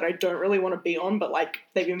committees that I don't really want to be on, but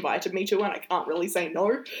they've invited me to, and I can't really say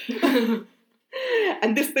no.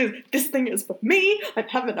 And this thing is for me. I'm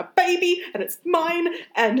having a baby, and it's mine,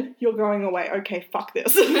 and you're going away. Okay, fuck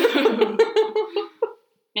this.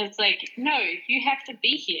 It's like, no, you have to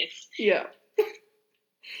be here. Yeah.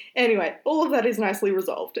 Anyway, all of that is nicely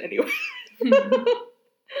resolved anyway.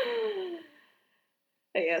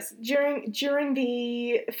 Yes, during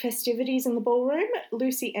the festivities in the ballroom,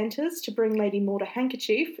 Lucy enters to bring Lady Maud a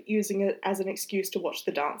handkerchief, using it as an excuse to watch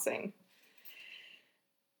the dancing.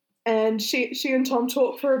 And she and Tom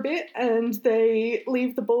talk for a bit, and they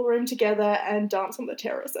leave the ballroom together and dance on the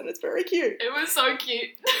terrace, and it's very cute. It was so cute.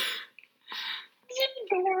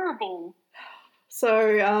 It's adorable.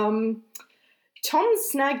 So, Tom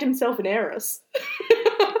snagged himself an heiress.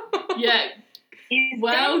 Yeah. He's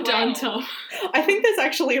Well done, Tom. I think there's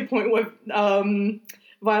actually a point where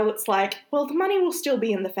Violet's like, well, the money will still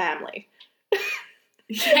be in the family.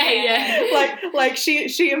 Yeah.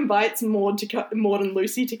 She invites Maud and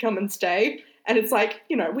Lucy to come and stay, and it's like,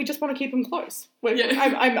 we just want to keep them close.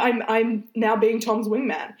 Yeah. I'm now being Tom's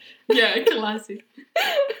wingman. Yeah, classic.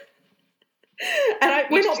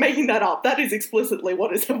 We're not making that up. That is explicitly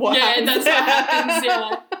what happens. That's what happens,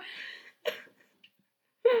 yeah.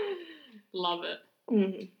 Love it.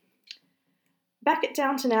 Mm. Back at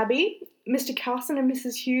Downton Abbey, Mr. Carson and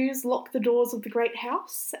Mrs. Hughes lock the doors of the great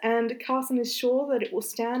house, and Carson is sure that it will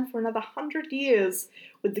stand for another 100 years,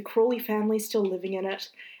 with the Crawley family still living in it.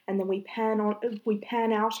 And then we pan out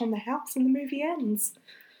on the house, and the movie ends.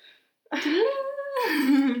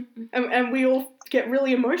 and we all get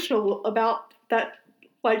really emotional about that,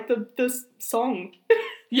 like the song.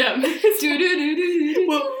 Yeah. We're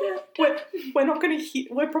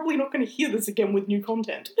probably not going to hear this again with new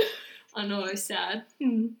content. I know, sad.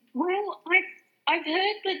 Well, I've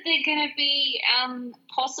heard that they're going to be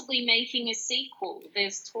possibly making a sequel.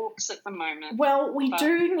 There's talks at the moment. Well, we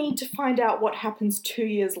do need to find out what happens 2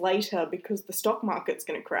 years later because the stock market's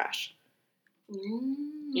going to crash.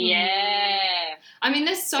 Yeah. I mean,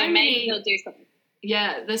 there's so maybe many. they'll do something.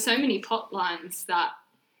 Yeah, there's so many plot lines that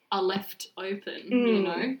are left open, you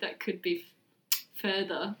know, that could be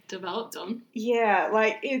further developed on. Yeah,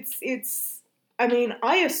 like it's. I mean,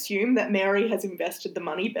 I assume that Mary has invested the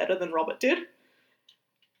money better than Robert did.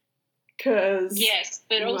 Yes,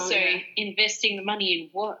 but also investing the money in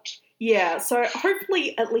what? Yeah, so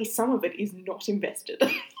hopefully at least some of it is not invested.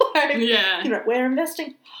 Yeah. You know, we're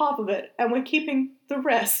investing half of it and we're keeping the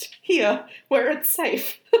rest here where it's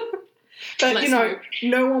safe. But, Let's you know, hope.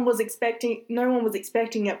 no one was expecting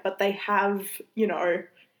it, but they have, you know,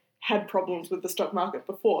 had problems with the stock market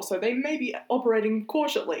before, so they may be operating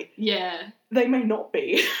cautiously. Yeah. They may not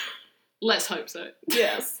be. Let's hope so.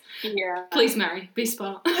 Yes. Yeah. Please, Mary, be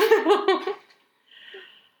smart. But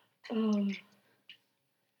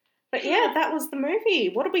yeah, that was the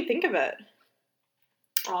movie. What did we think of it?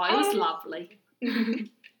 Oh, it was lovely.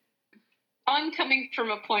 I'm coming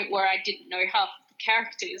from a point where I didn't know half of the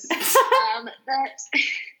characters.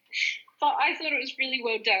 But I thought it was really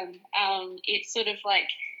well done. It's sort of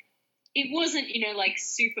like, it wasn't, you know, like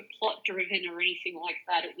super plot driven or anything like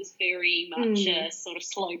that. It was very much a sort of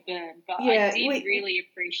slow burn. But Yeah, I did really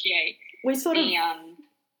appreciate we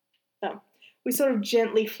sort of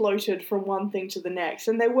gently floated from one thing to the next,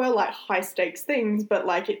 and they were like high stakes things, but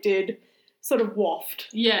like it did sort of waft.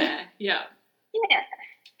 Yeah, yeah. Yeah.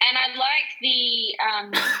 And I like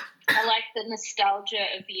the nostalgia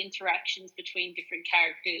of the interactions between different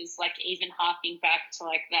characters, like even harking back to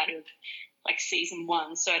like that of like season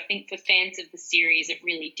 1. So I think for fans of the series, it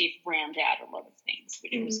really did round out a lot of things,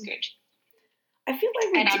 which was good. I feel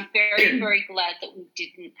like I'm very, very glad that we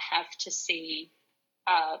didn't have to see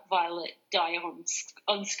Violet die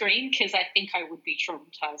on screen, because I think I would be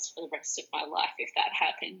traumatized for the rest of my life if that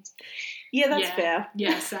happened. Yeah, that's fair.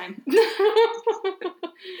 Yeah, same.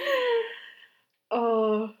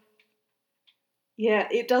 Yeah,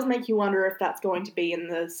 it does make you wonder if that's going to be in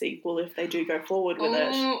the sequel if they do go forward with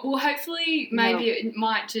it. Well, hopefully, maybe it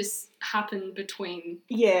might just happen between.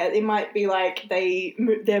 Yeah, it might be like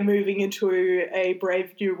they're moving into a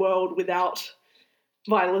Brave New World without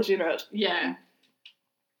Violet in it. Yeah.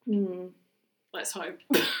 Let's hope.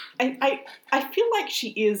 I feel like she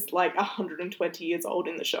is like 120 years old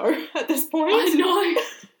in the show at this point. I know.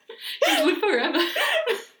 She's lived forever.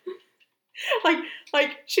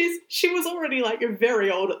 Like she was already like very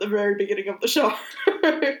old at the very beginning of the show.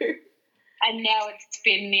 And now it's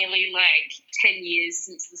been nearly like 10 years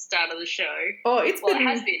since the start of the show. Oh, it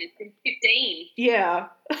has been 15. Yeah.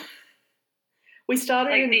 We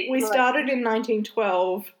started in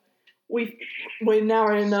 1912. We're now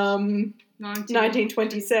in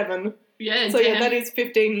 1927. Yeah. So yeah, that is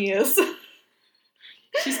 15 years.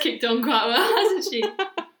 She's kicked on quite well, hasn't she?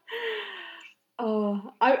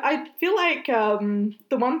 I feel like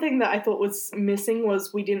the one thing that I thought was missing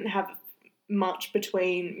was we didn't have much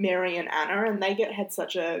between Mary and Anna, and they had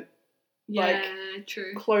such a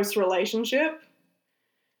true close relationship.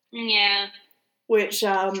 Yeah. Which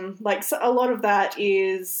so a lot of that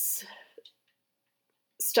is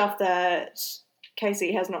stuff that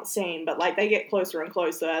Casey has not seen, but like they get closer and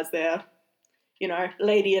closer as they're, you know,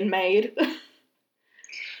 lady and maid. No, didn't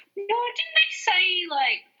they say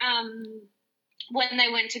like when they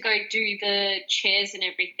went to go do the chairs and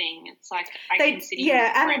everything, it's like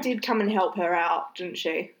Anna did come and help her out, didn't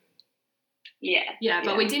she? Yeah. Yeah,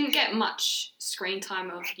 but we didn't get much screen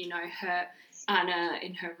time of, you know, Anna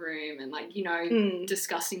in her room and like, you know,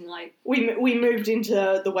 discussing like we moved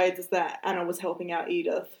into the ways that Anna was helping out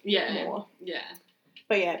Edith more. Yeah.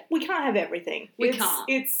 But yeah, we can't have everything. We can't.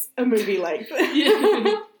 It's a movie length.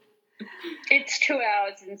 It's 2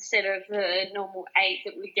 hours instead of the normal 8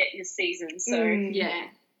 that we get in a season. So yeah.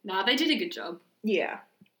 No, they did a good job. Yeah.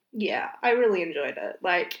 Yeah, I really enjoyed it.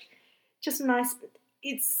 Like, just nice.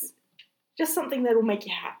 It's Just something that'll make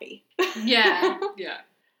you happy. Yeah.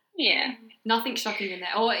 Yeah. Nothing shocking in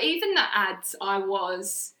there. Or even the ads, I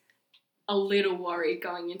was a little worried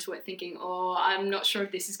going into it, thinking, I'm not sure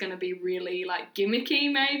if this is going to be really, like,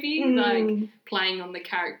 gimmicky maybe, like, playing on the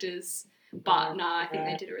characters. But, no, I think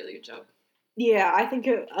they did a really good job. Yeah, I think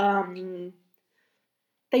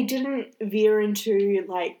they didn't veer into,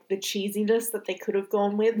 like, the cheesiness that they could have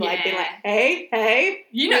gone with. Like, being like, hey.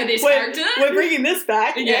 You know this character. We're bringing this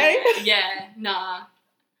back, Nah.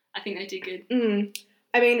 I think they did good.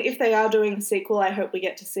 I mean, if they are doing a sequel, I hope we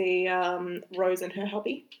get to see Rose and her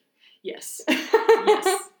hubby. Yes.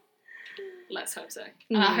 Yes. Let's hope so.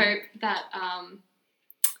 And I hope that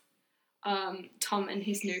Tom and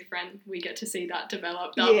his new friend, we get to see that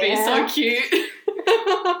develop. That would be so cute.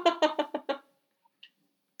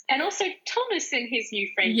 And also Thomas and his new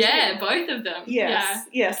friend. Yeah, too. both of them.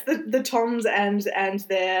 Yes. The Toms and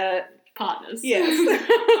their partners. Yes.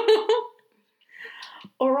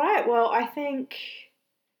 All right. Well, I think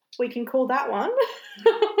we can call that one.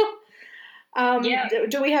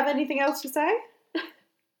 Do we have anything else to say?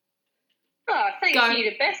 Oh, thank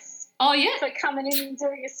you to Beth. Oh, yeah. For coming in and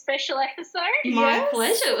doing a special episode. My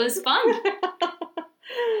pleasure. It was fun.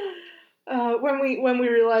 When we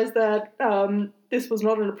realised that this was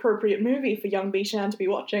not an appropriate movie for young Bishan to be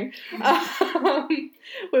watching,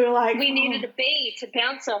 we were like, we needed a bee to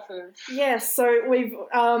bounce off of. Yes, so we've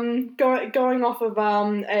going off of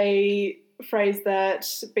a phrase that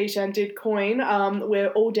Bishan did coin. We're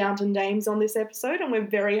all Downton Dames on this episode, and we're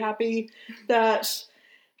very happy that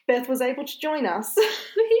Beth was able to join us.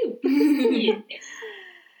 Woohoo!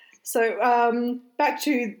 So back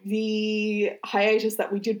to the hiatus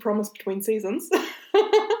that we did promise between seasons.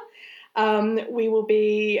 We will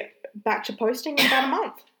be back to posting in about a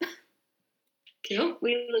month. Cool.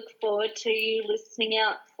 We look forward to you listening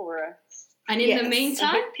out for us. And in the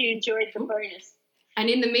meantime, I hope you enjoyed the bonus. And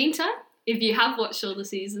in the meantime, if you have watched all the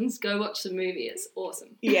seasons, go watch the movie. It's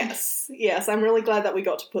awesome. Yes. I'm really glad that we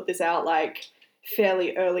got to put this out like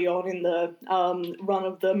fairly early on in the run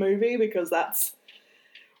of the movie, because that's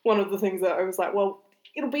one of the things that I was like, well,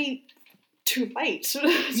 it'll be too late to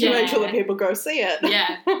make sure that people go see it.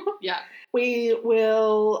 Yeah. We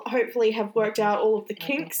will hopefully have worked out all of the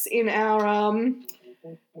kinks in our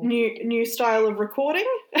new style of recording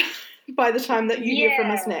by the time that you hear from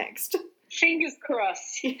us next. Fingers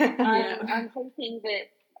crossed. I'm hoping that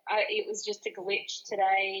it was just a glitch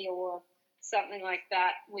today or something like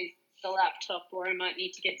that with the laptop, or I might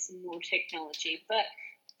need to get some more technology. But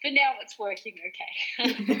for now, it's working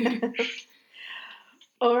okay.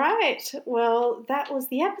 All right. Well, that was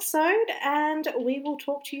the episode, and we will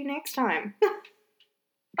talk to you next time.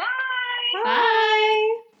 Bye.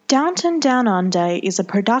 Bye. Downton Down Under is a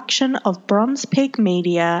production of Bronze Peak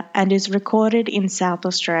Media and is recorded in South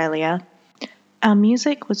Australia. Our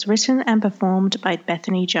music was written and performed by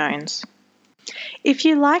Bethany Jones. If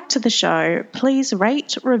you liked the show, please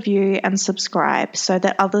rate, review, and subscribe so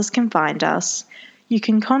that others can find us. You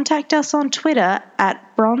can contact us on Twitter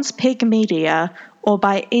at bronzepigmedia or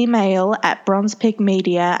by email at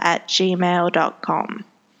bronzepigmedia@gmail.com.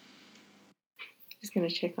 Just going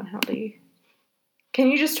to check on how the... Can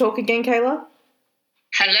you just talk again, Kayla?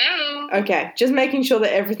 Hello. Okay, just making sure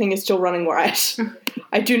that everything is still running right.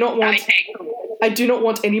 I do not want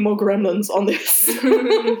any more gremlins on this.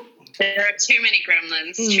 There are too many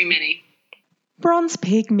gremlins. Too many. Bronze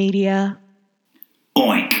Pig Media.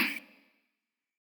 Oink.